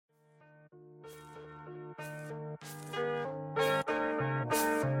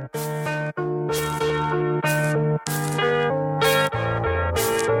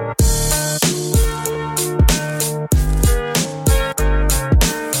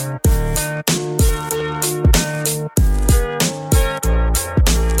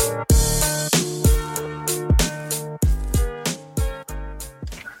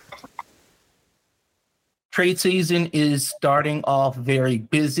trade season is starting off very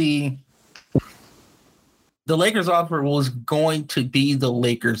busy. The Lakers offer was going to be the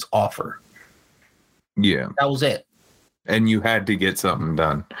Lakers offer. Yeah. That was it. And you had to get something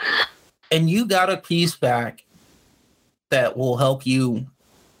done. And you got a piece back that will help you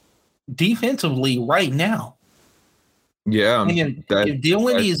defensively right now. Yeah. And if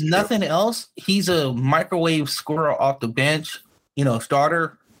Dinwiddie is nothing else, he's a microwave scorer off the bench,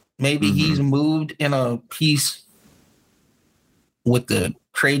 starter. Maybe he's moved in a piece with the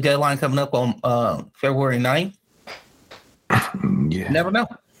trade deadline coming up on February 9th. Yeah. Never know.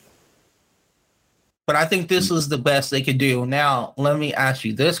 But I think this is the best they could do. Now, let me ask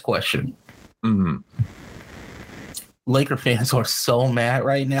you this question. Laker fans are so mad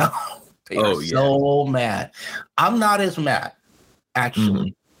right now. They are so mad. I'm not as mad,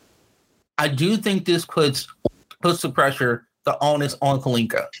 actually. I do think this puts the pressure, the onus on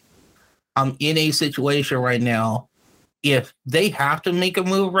Kalinka. I'm in a situation right now. If they have to make a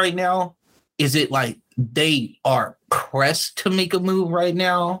move right now, is it like they are pressed to make a move right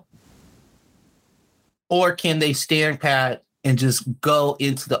now? Or can they stand pat and just go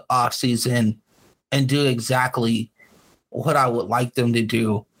into the offseason and do exactly what I would like them to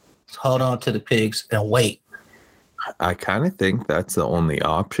do? Hold on to the pigs and wait. I kind of think that's the only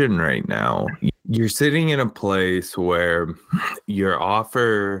option right now. You're sitting in a place where your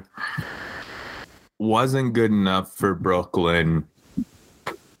offer wasn't good enough for Brooklyn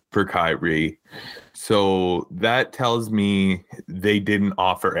for Kyrie. So that tells me they didn't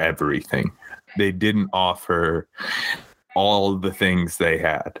offer everything. They didn't offer all the things they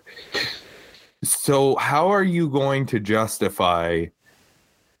had. So how are you going to justify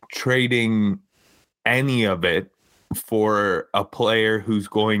trading any of it for a player who's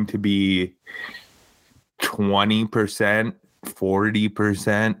going to be 20%,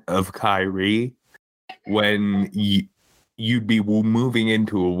 40% of Kyrie when you'd be moving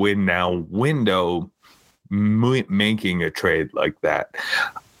into a win now window making a trade like that?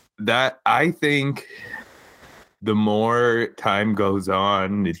 That, I think, the more time goes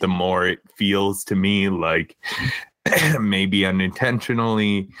on, the more it feels to me like maybe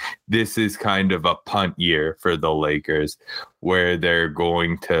unintentionally, this is kind of a punt year for the Lakers, where they're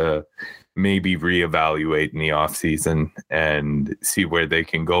going to maybe reevaluate in the offseason and see where they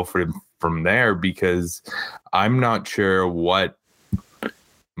can go from there, because I'm not sure what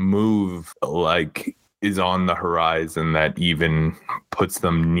move is on the horizon that even puts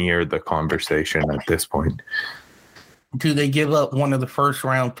them near the conversation at this point. Do they give up one of the first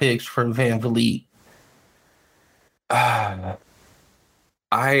round picks for Van Vliet? I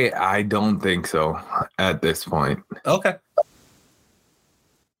don't think so at this point. Okay.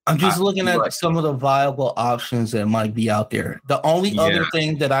 I'm just looking at some of the viable options that might be out there. The only other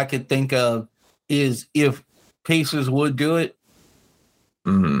thing that I could think of is if Pacers would do it,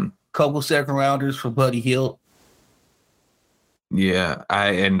 couple second rounders for Buddy Hield. Yeah,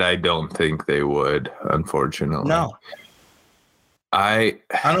 I don't think they would, unfortunately. No. I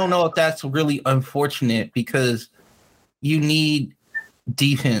don't know if that's really unfortunate, because you need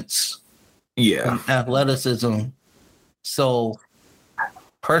defense and athleticism. So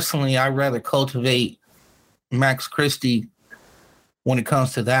personally, I'd rather cultivate Max Christie when it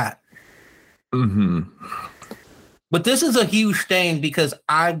comes to that. But this is a huge thing, because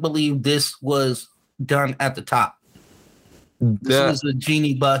I believe this was done at the top. This was a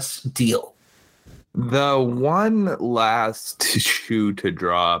genie bus deal. The one last shoe to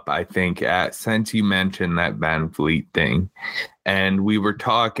drop, I think, since you mentioned that Van Vliet thing, and we were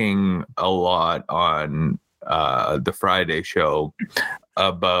talking a lot on the Friday show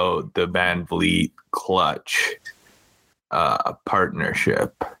about the Van Vliet Clutch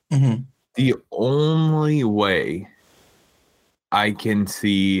partnership. The only way I can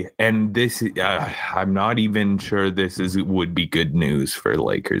see, and this, I'm not even sure this would be good news for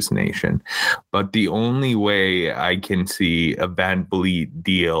Lakers Nation, but the only way I can see a Van Vliet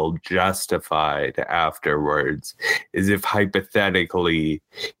deal justified afterwards is if hypothetically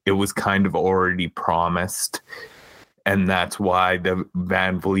it was kind of already promised, and that's why the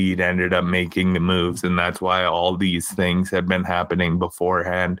Van Vliet ended up making the moves, and that's why all these things had been happening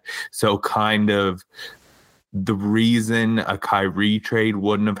beforehand. So kind of the reason a Kyrie trade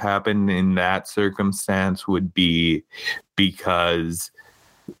wouldn't have happened in that circumstance would be because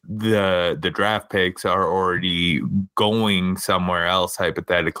the draft picks are already going somewhere else,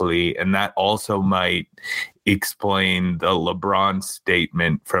 hypothetically, and that also might explain the LeBron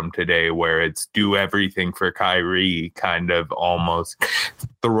statement from today, where it's do everything for Kyrie, kind of almost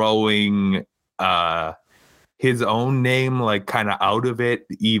throwing his own name like kind of out of it,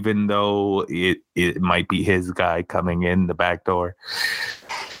 even though it might be his guy coming in the back door.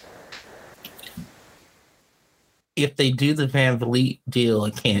 If they do the Van Vliet deal,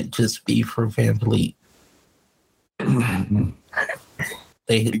 it can't just be for Van Vliet.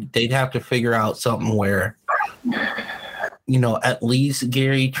 They'd have to figure out something where, at least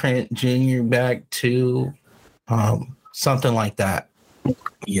Gary Trent Jr. back to something like that.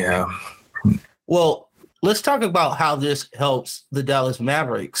 Yeah. Well, let's talk about how this helps the Dallas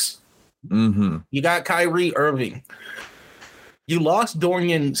Mavericks. Mm-hmm. You got Kyrie Irving. You lost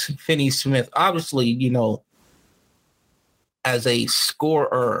Dorian Finney-Smith. Obviously, as a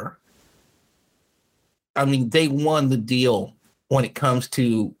scorer, I mean, they won the deal when it comes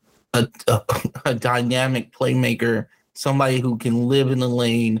to a dynamic playmaker, somebody who can live in the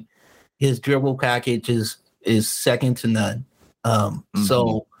lane. His dribble package is second to none.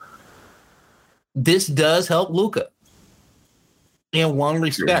 So this does help Luka in one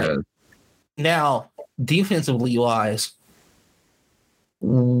respect. Sure. Now, defensively wise,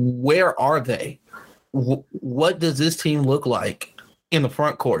 where are they? What does this team look like in the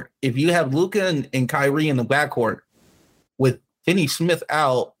front court? If you have Luka and Kyrie in the backcourt with Finney-Smith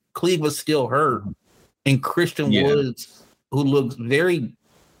out, Cleve was still hurt, and Christian Woods, who looks very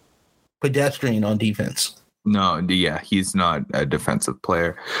pedestrian on defense. No, yeah, he's not a defensive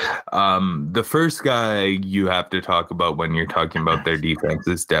player. The first guy you have to talk about when you're talking about their defense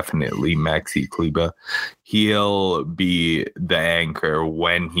is definitely Maxi Kleber. He'll be the anchor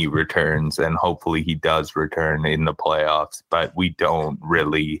when he returns, and hopefully he does return in the playoffs, but we don't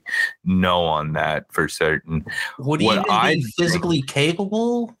really know on that for certain. Would he even be physically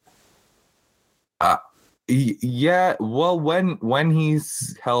capable? Yeah, well, when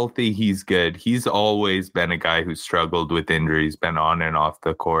he's healthy, he's good. He's always been a guy who struggled with injuries, been on and off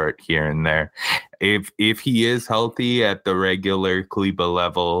the court here and there. If he is healthy at the regular Kleber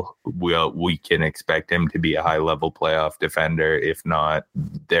level, we can expect him to be a high-level playoff defender. If not,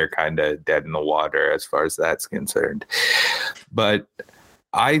 they're kind of dead in the water as far as that's concerned. But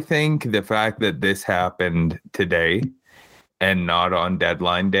I think the fact that this happened today and not on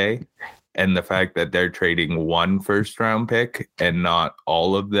deadline day, and the fact that they're trading one first-round pick and not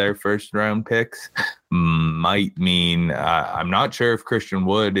all of their first-round picks might mean I'm not sure if Christian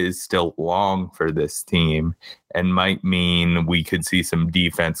Wood is still long for this team, and might mean we could see some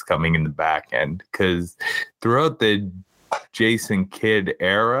defense coming in the back end. Because throughout the Jason Kidd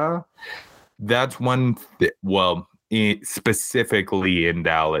era, that's one specifically in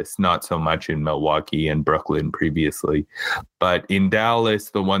Dallas, not so much in Milwaukee and Brooklyn previously. But in Dallas,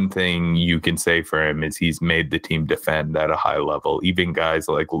 the one thing you can say for him is he's made the team defend at a high level. Even guys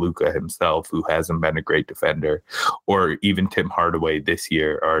like Luka himself, who hasn't been a great defender, or even Tim Hardaway this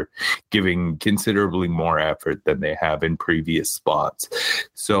year, are giving considerably more effort than they have in previous spots.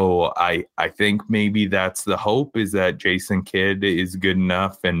 So I think maybe that's the hope, is that Jason Kidd is good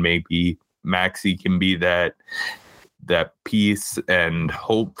enough, and maybe Maxey can be that piece, and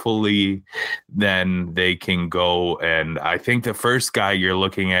hopefully then they can go. And I think the first guy you're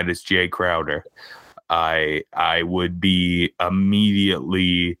looking at is Jay Crowder. I would be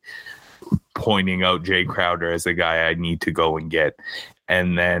immediately pointing out Jay Crowder as a guy I need to go and get.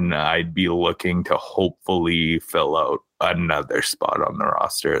 And then I'd be looking to hopefully fill out another spot on the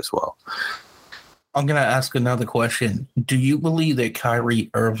roster as well. I'm going to ask another question. Do you believe that Kyrie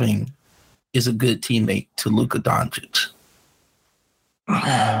Irving is a good teammate to Luka Doncic?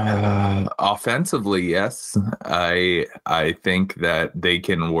 Offensively, yes. I think that they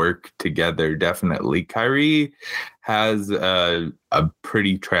can work together, definitely. Kyrie has a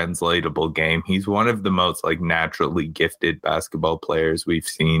pretty translatable game. He's one of the most naturally gifted basketball players we've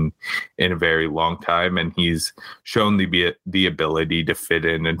seen in a very long time, and he's shown the ability to fit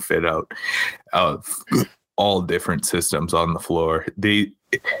in and fit out of all different systems on the floor.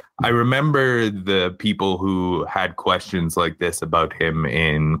 I remember the people who had questions like this about him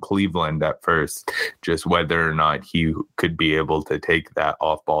in Cleveland at first, just whether or not he could be able to take that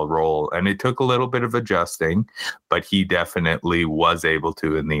off-ball role. And it took a little bit of adjusting, but he definitely was able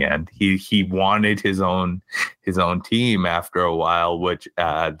to in the end. He wanted his own team after a while, which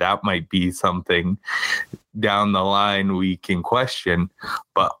that might be something down the line we can question.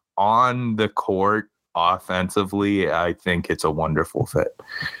 But on the court, offensively, I think it's a wonderful fit.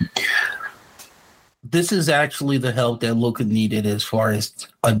 This is actually the help that Luka needed, as far as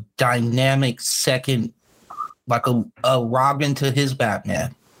a dynamic second, like a Robin to his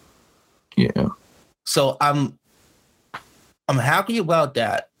Batman. Yeah. So I'm happy about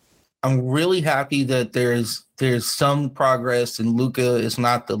that. I'm really happy that there's some progress, and Luka is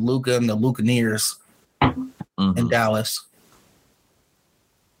not the Luka and the Lucaneers in Dallas.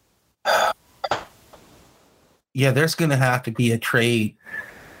 Yeah, there's going to have to be a trade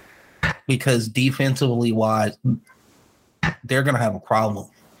because defensively wise, they're going to have a problem.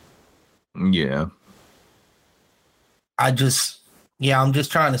 Yeah. I'm just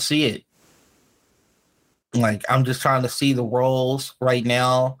trying to see it. Like, I'm just trying to see the roles right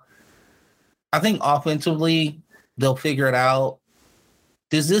now. I think offensively, they'll figure it out.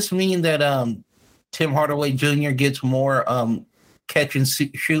 Does this mean that Tim Hardaway Jr. gets more catch and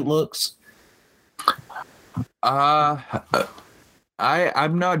shoot looks? I'm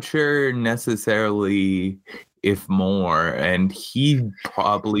not sure necessarily if more, and he'd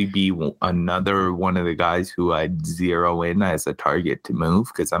probably be another one of the guys who I'd zero in as a target to move,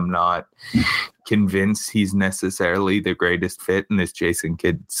 because I'm not convinced he's necessarily the greatest fit in this Jason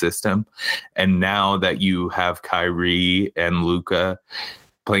Kidd system. And now that you have Kyrie and Luka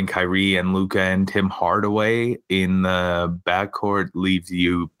playing Kyrie and Luka and Tim Hardaway in the backcourt leaves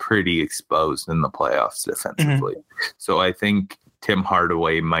you pretty exposed in the playoffs defensively. So I think Tim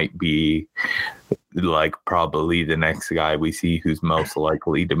Hardaway might be like probably the next guy we see who's most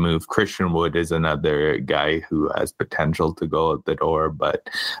likely to move. Christian Wood is another guy who has potential to go out the door, but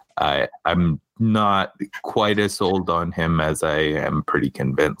I'm not quite as sold on him as I am pretty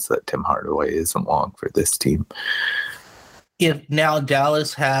convinced that Tim Hardaway isn't long for this team. If now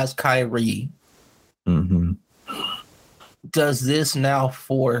Dallas has Kyrie, does this now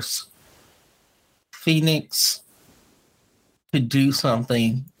force Phoenix to do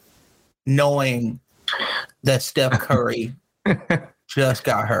something knowing that Steph Curry just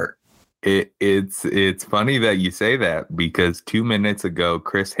got hurt? It's funny that you say that, because 2 minutes ago,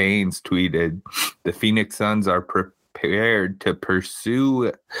 Chris Haynes tweeted, the Phoenix Suns are prepared to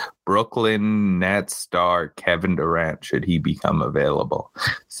pursue Brooklyn Nets star Kevin Durant should he become available.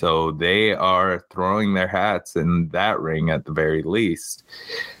 So they are throwing their hats in that ring at the very least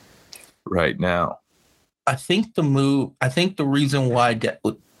right now. I think the reason why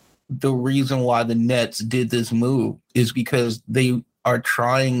the Nets did this move is because they are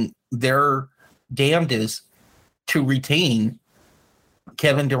trying their damnedest to retain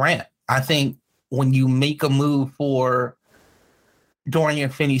Kevin Durant. I think when you make a move for Dorian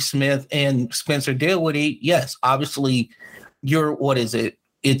Finney-Smith and Spencer Dinwiddie, yes, obviously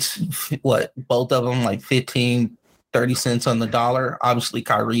it's both of them like 15, 30 cents on the dollar. Obviously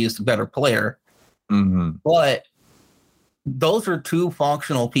Kyrie is the better player. But those are two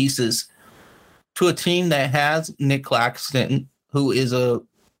functional pieces to a team that has Nick Claxton, who is a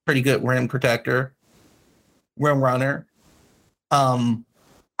pretty good rim runner. I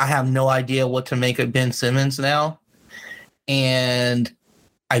have no idea what to make of Ben Simmons now. And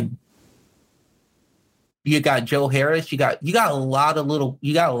you got Joe Harris, you got a lot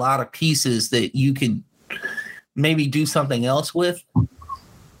of pieces that you could maybe do something else with.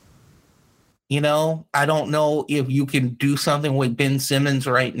 You know, I don't know if you can do something with Ben Simmons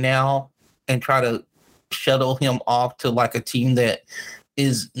right now and try to shuttle him off to like a team that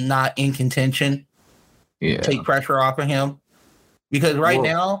is not in contention. Yeah. Take pressure off of him. Because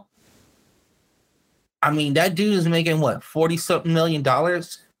now, I mean, that dude is making $40-something million,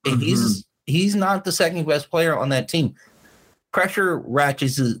 and he's not the second best player on that team. Pressure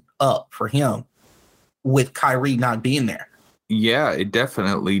ratchets it up for him with Kyrie not being there. Yeah, it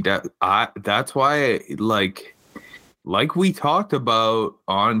definitely. That's why, like we talked about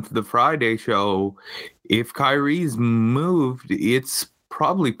on the Friday show, if Kyrie's moved, it's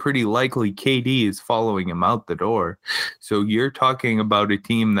probably pretty likely KD is following him out the door. So you're talking about a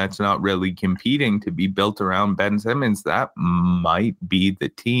team that's not really competing to be built around Ben Simmons. That might be the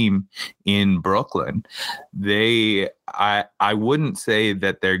team in Brooklyn. I wouldn't say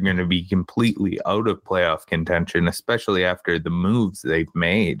that they're going to be completely out of playoff contention, especially after the moves they've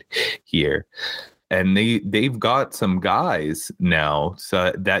made here. And they've got some guys now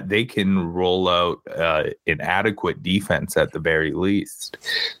so that they can roll out an adequate defense at the very least.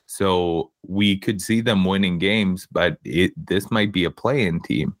 So we could see them winning games, but this might be a play-in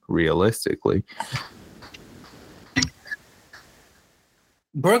team, realistically.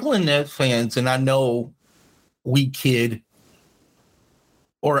 Brooklyn Nets fans, and I know we kid,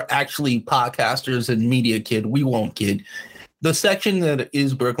 or actually podcasters and media kid, we won't kid. The section that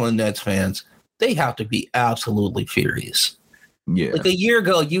is Brooklyn Nets fans, they have to be absolutely furious. Yeah. Like a year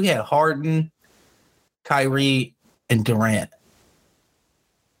ago, you had Harden, Kyrie, and Durant.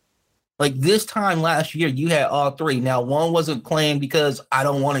 Like this time last year, you had all three. Now, one wasn't playing because I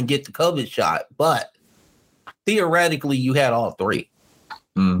don't want to get the COVID shot, but theoretically, you had all three.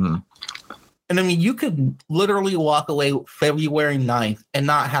 And I mean, you could literally walk away February 9th and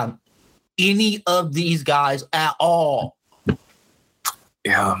not have any of these guys at all.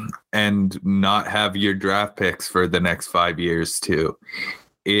 Yeah, and not have your draft picks for the next 5 years too.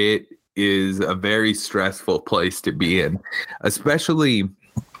 It is a very stressful place to be in, especially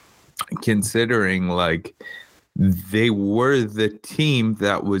considering like they were the team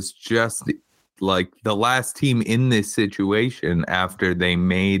that was just like the last team in this situation after they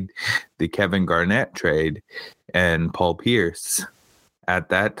made the Kevin Garnett trade and Paul Pierce. At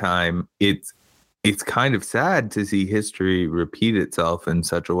that time, it's kind of sad to see history repeat itself in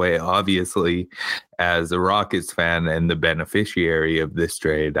such a way. Obviously, as a Rockets fan and the beneficiary of this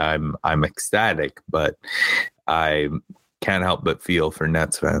trade, I'm ecstatic, but I can't help but feel for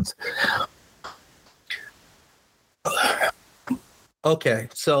Nets fans. Okay,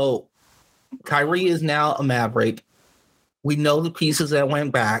 so Kyrie is now a Maverick. We know the pieces that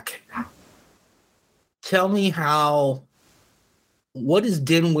went back. Tell me what is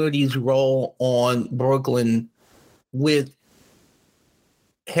Dinwiddie's role on Brooklyn with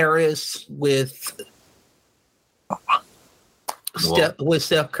Harris, with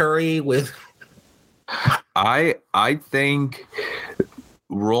Steph Curry, with... I think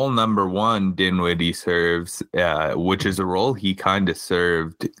role number one Dinwiddie serves, which is a role he kind of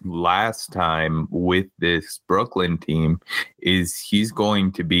served last time with this Brooklyn team, is he's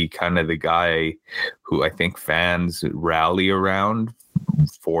going to be kind of the guy who I think fans rally around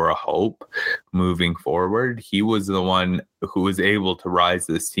for a hope moving forward. He was the one who was able to rise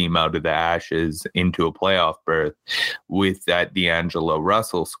this team out of the ashes into a playoff berth with that D'Angelo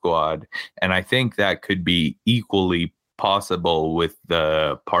Russell squad. And I think that could be equally possible with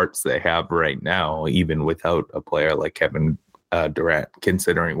the parts they have right now, even without a player like Kevin Durant,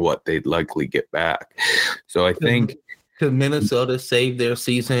 considering what they'd likely get back. So I think... Could Minnesota save their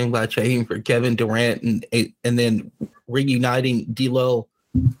season by trading for Kevin Durant and then reuniting D'Lo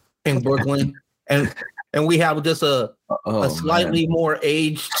in Brooklyn, and we have just a slightly more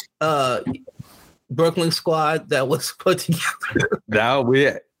aged Brooklyn squad that was put together? That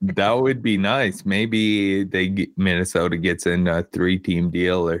would be nice. Maybe Minnesota gets in a 3-team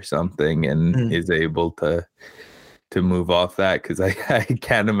deal or something and is able to move off that, because I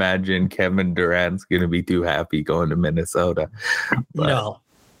can't imagine Kevin Durant's going to be too happy going to Minnesota. But, no.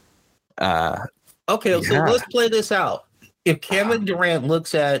 Okay, so let's play this out. If Kevin Durant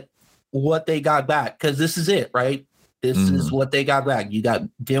looks at what they got back, because this is it, right? This is what they got back. You got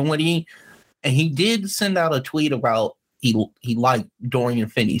Dinwiddie, and he did send out a tweet about he liked Dorian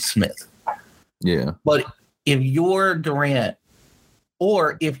Finney-Smith. Yeah. But if you're Durant,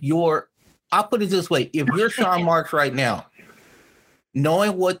 or if you're... I'll put it this way. If you're Sean Marks right now,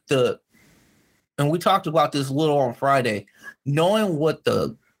 knowing and we talked about this a little on Friday, knowing what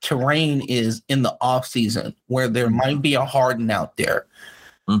the terrain is in the offseason, where there might be a Harden out there,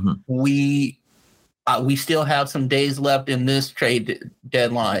 we still have some days left in this trade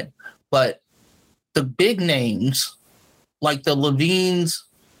deadline. But the big names, like the Levines,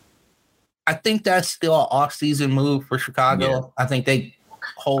 I think that's still an off-season move for Chicago. Yeah. I think they...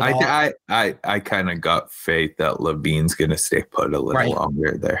 I kind of got faith that Levine's going to stay put a little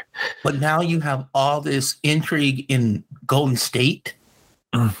longer there. But now you have all this intrigue in Golden State.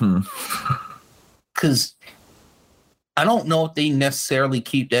 Because I don't know if they necessarily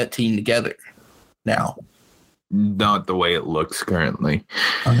keep that team together now. Not the way it looks currently.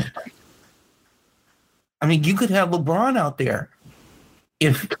 I mean, you could have LeBron out there.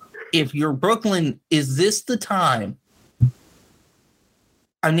 If you're Brooklyn, is this the time?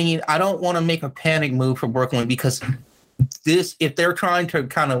 I mean, I don't want to make a panic move for Brooklyn, because if they're trying to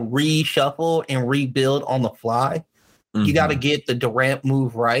kind of reshuffle and rebuild on the fly, you got to get the Durant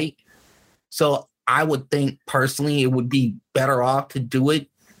move right. So I would think personally it would be better off to do it.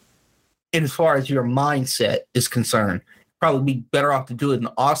 And as far as your mindset is concerned, probably be better off to do it in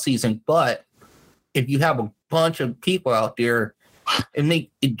the off season. But if you have a bunch of people out there,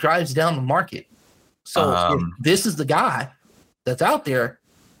 it drives down the market. So if this is the guy that's out there,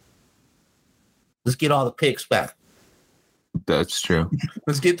 let's get all the picks back. That's true.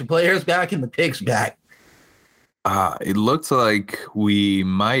 Let's get the players back and the picks back. It looks like we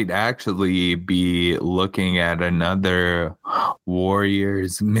might actually be looking at another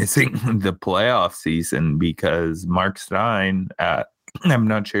Warriors missing the playoff season, because Mark Stein, I'm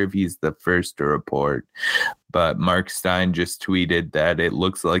not sure if he's the first to report, but Mark Stein just tweeted that it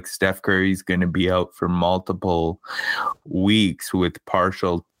looks like Steph Curry's going to be out for multiple weeks with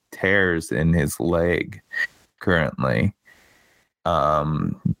partial tears in his leg currently,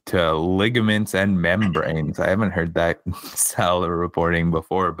 to ligaments and membranes. I haven't heard that style of reporting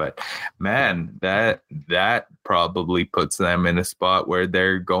before, but man, that probably puts them in a spot where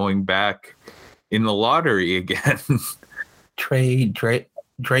they're going back in the lottery again. Trade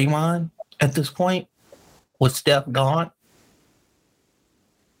Draymond at this point with Steph gone.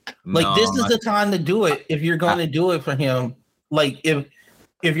 Like, this is the time to do it if you're going to do it for him. Like, if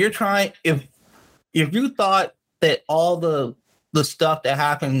you're trying, if you thought that all the stuff that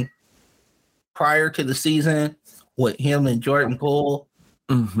happened prior to the season with him and Jordan Poole,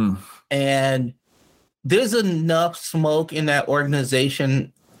 and there's enough smoke in that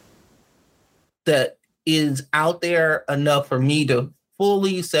organization that is out there enough for me to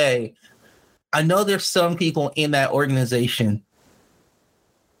fully say, I know there's some people in that organization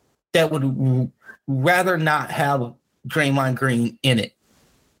that would rather not have Draymond Green in it.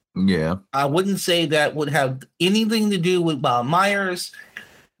 Yeah. I wouldn't say that would have anything to do with Bob Myers,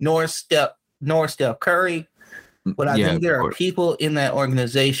 nor Steph Curry, but I think there are people in that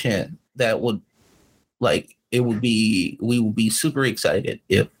organization that would, like, we would be super excited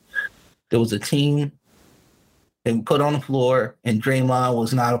if there was a team and put on the floor and Draymond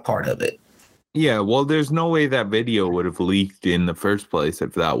was not a part of it. Yeah, well, there's no way that video would have leaked in the first place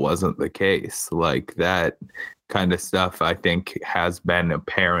if that wasn't the case. Like, that kind of stuff, I think, has been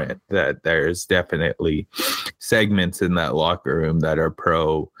apparent that there's definitely segments in that locker room that are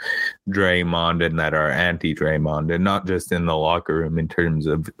pro Draymond and that are anti Draymond, and not just in the locker room in terms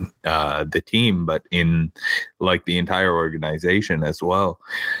of the team, but in like the entire organization as well.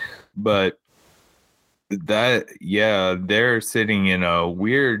 But that, yeah, they're sitting in a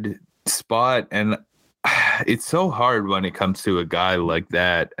weird spot, and it's so hard when it comes to a guy like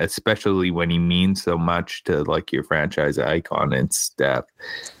that, especially when he means so much to like your franchise icon and Steph.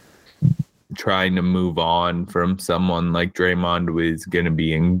 Trying to move on from someone like Draymond was going to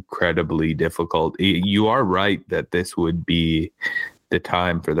be incredibly difficult. You are right that this would be the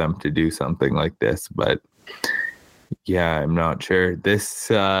time for them to do something like this, but yeah, I'm not sure. This,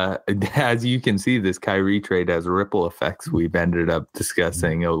 as you can see, this Kyrie trade has ripple effects. We've ended up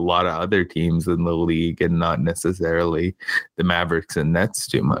discussing a lot of other teams in the league and not necessarily the Mavericks and Nets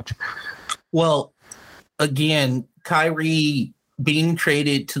too much. Well, again, Kyrie being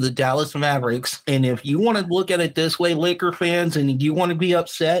traded to the Dallas Mavericks, and if you want to look at it this way, Laker fans, and you want to be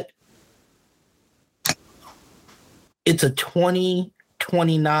upset, it's a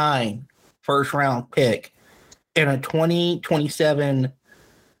 2029 first-round pick and a 2027,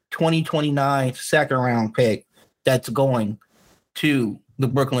 2029 second-round pick that's going to the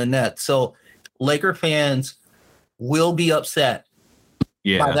Brooklyn Nets. So Laker fans will be upset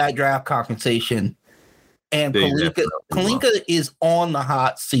by that draft compensation. And Pelinka is on the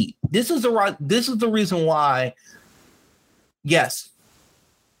hot seat. This is the reason why, yes,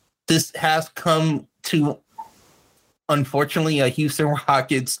 this has come to, unfortunately, a Houston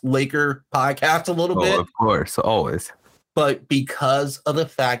Rockets Laker podcast a little bit. Of course, always. But because of the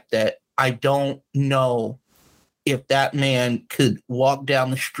fact that I don't know if that man could walk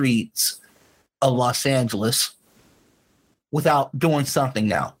down the streets of Los Angeles without doing something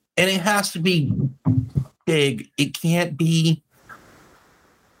now. And it has to be big. It can't be.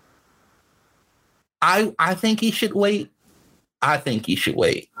 I think he should wait.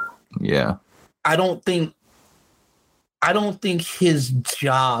 Yeah. I don't think his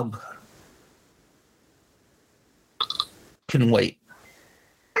job can wait.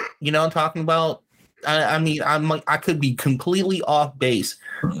 You know what I'm talking about? I mean, I could be completely off base.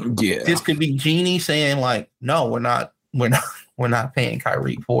 Yeah. This could be Genie saying, like, no, we're not paying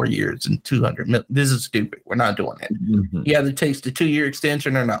Kyrie 4 years and $200 million. This is stupid. We're not doing it. Mm-hmm. He either takes the 2-year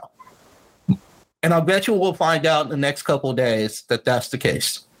extension or no. And I'll bet you we'll find out in the next couple of days that that's the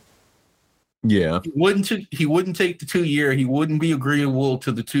case. Yeah. He wouldn't take the 2-year. He wouldn't be agreeable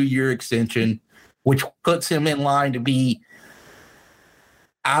to the 2-year extension, which puts him in line to be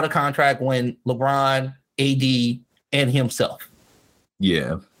out of contract when LeBron, AD, and himself.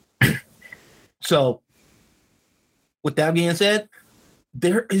 Yeah. So, with that being said,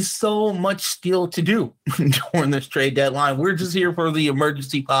 there is so much still to do during this trade deadline. We're just here for the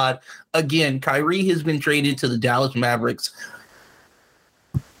emergency pod. Again, Kyrie has been traded to the Dallas Mavericks.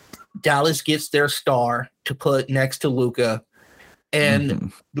 Dallas gets their star to put next to Luka.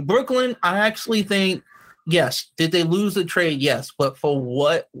 And the Brooklyn, I actually think, yes, did they lose the trade? Yes. But for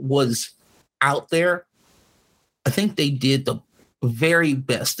what was out there, I think they did the very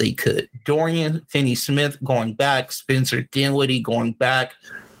best they could. Dorian, Finney-Smith going back, Spencer Dinwiddie going back,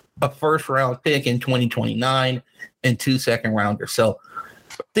 a first-round pick in 2029, and 2 second-rounders. So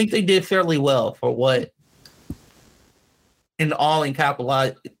I think they did fairly well for what, in all in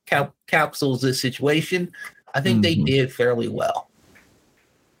capsules this situation, I think they did fairly well.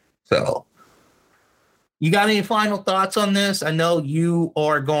 So, you got any final thoughts on this? I know you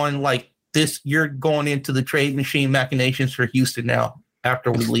are going like this. You're going into the trade machine machinations for Houston now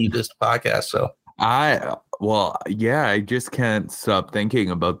after we leave this podcast. So, I just can't stop thinking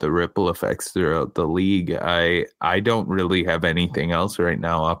about the ripple effects throughout the league. I don't really have anything else right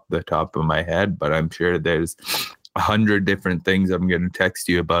now off the top of my head, but I'm sure there's 100 different things I'm going to text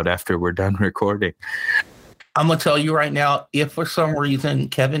you about after we're done recording. I'm going to tell you right now, if for some reason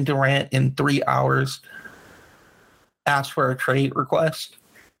Kevin Durant in 3 hours asks for a trade request,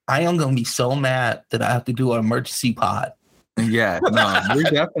 I am going to be so mad that I have to do an emergency pod. Yeah, no,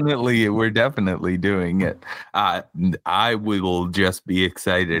 we're definitely doing it. I will just be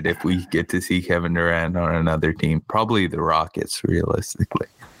excited if we get to see Kevin Durant on another team, probably the Rockets, realistically.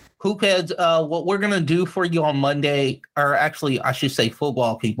 Hoopheads, what we're going to do for you on Monday, or actually I should say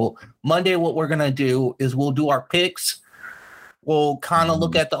football people, Monday what we're going to do is we'll do our picks. We'll kind of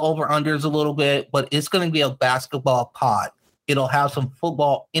look at the over-unders a little bit, but it's going to be a basketball pod. It'll have some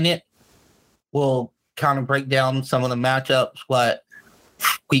football in it. We'll kind of break down some of the matchups, but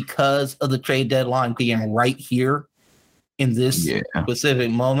because of the trade deadline being right here in this specific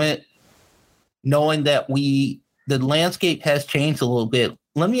moment, knowing that the landscape has changed a little bit,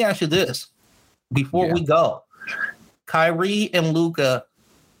 let me ask you this before we go. Kyrie and Luka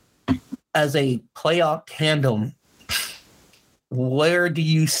as a playoff tandem, where do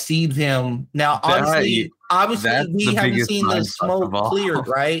you see them now? Obviously we haven't seen the smoke cleared,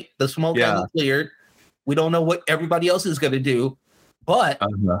 right? The smoke hasn't cleared. We don't know what everybody else is going to do, but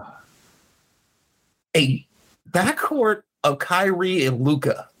a backcourt of Kyrie and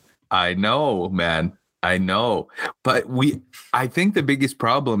Luka. I know, man. I know. But I think the biggest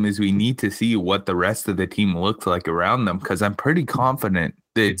problem is we need to see what the rest of the team looks like around them, because I'm pretty confident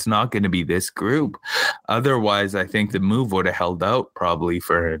that it's not going to be this group. Otherwise, I think the move would have held out probably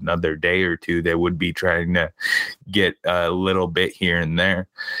for another day or two. They would be trying to get a little bit here and there,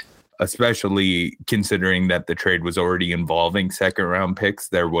 especially considering that the trade was already involving second-round picks.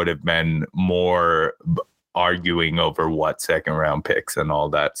 There would have been more arguing over what second-round picks and all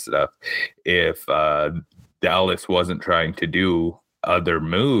that stuff if Dallas wasn't trying to do other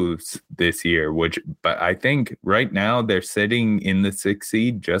moves this year, but I think right now they're sitting in the 6th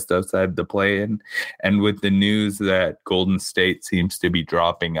seed just outside the play-in. And with the news that Golden State seems to be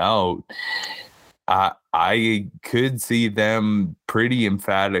dropping out, I could see them pretty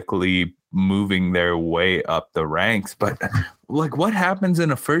emphatically moving their way up the ranks. But like, what happens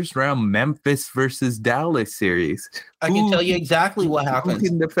in a first round Memphis versus Dallas series? I can tell you exactly what happens.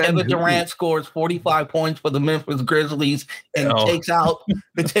 Kevin Durant scores 45 points for the Memphis Grizzlies and takes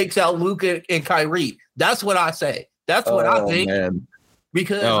out Luka and Kyrie. That's what I say. That's what I think. Man.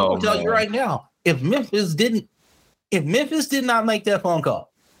 Because I'm gonna tell you right now, if Memphis did not make that phone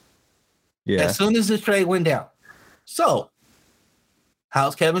call, as soon as this trade went down. So,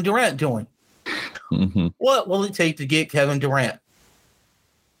 how's Kevin Durant doing? Mm-hmm. What will it take to get Kevin Durant?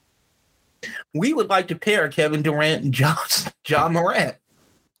 We would like to pair Kevin Durant and John Morant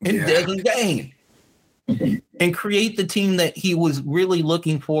and Desmond Bane and create the team that he was really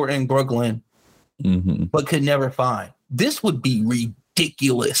looking for in Brooklyn, but could never find. This would be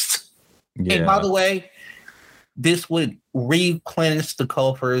ridiculous. Yeah. And by the way, this would replenish the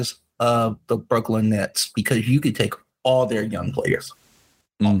coffers of the Brooklyn Nets because you could take all their young players.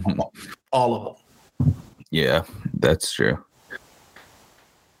 All of them. Yeah, that's true.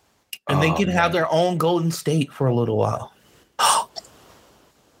 And they can have their own Golden State for a little while.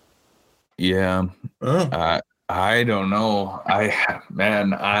 Yeah. I don't know.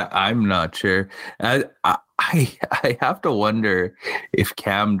 I'm not sure. I have to wonder if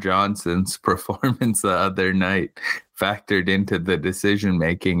Cam Johnson's performance the other night factored into the decision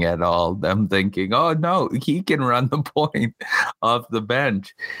making at all. Them thinking, oh no, he can run the point off the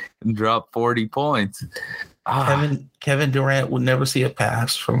bench and drop 40 points. Kevin Durant would never see a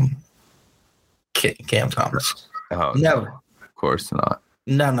pass from Cam Thomas. Oh, never. No, of course not.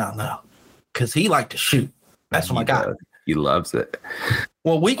 No. Because he liked to shoot. That's my guy. He loves it.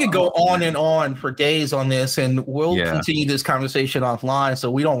 Well, we could go on and on for days on this, and we'll continue this conversation offline,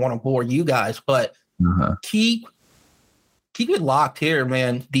 so we don't want to bore you guys, but keep it locked here,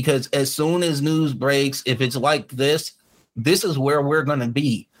 man, because as soon as news breaks, if it's like this is where we're going to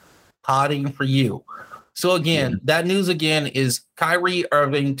be potting for you. So again, that news again is Kyrie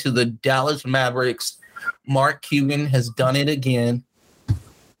Irving to the Dallas Mavericks. Mark Cuban has done it again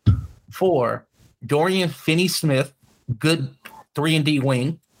for Dorian Finney-Smith, good 3-and-D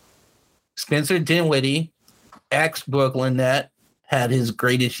wing. Spencer Dinwiddie, ex-Brooklyn Net, had his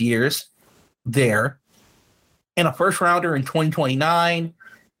greatest years there. And a first-rounder in 2029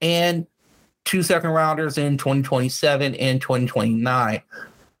 and 2 second rounders in 2027 and 2029.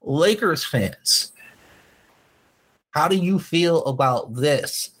 Lakers fans, how do you feel about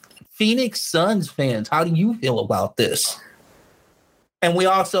this? Phoenix Suns fans, how do you feel about this? And we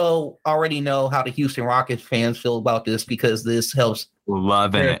also already know how the Houston Rockets fans feel about this because this helps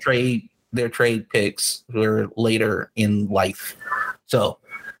their trade picks for later in life. So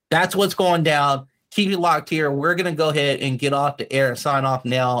that's what's going down. Keep it locked here. We're going to go ahead and get off the air and sign off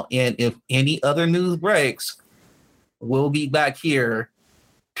now. And if any other news breaks, we'll be back here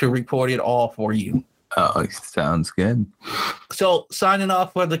to report it all for you. Oh, sounds good. So signing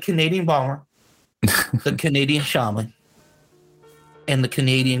off for the Canadian Bomber, the Canadian Shaman, and the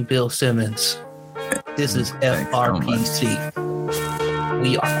Canadian Bill Simmons. This is FRPC.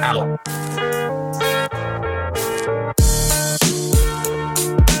 We are out.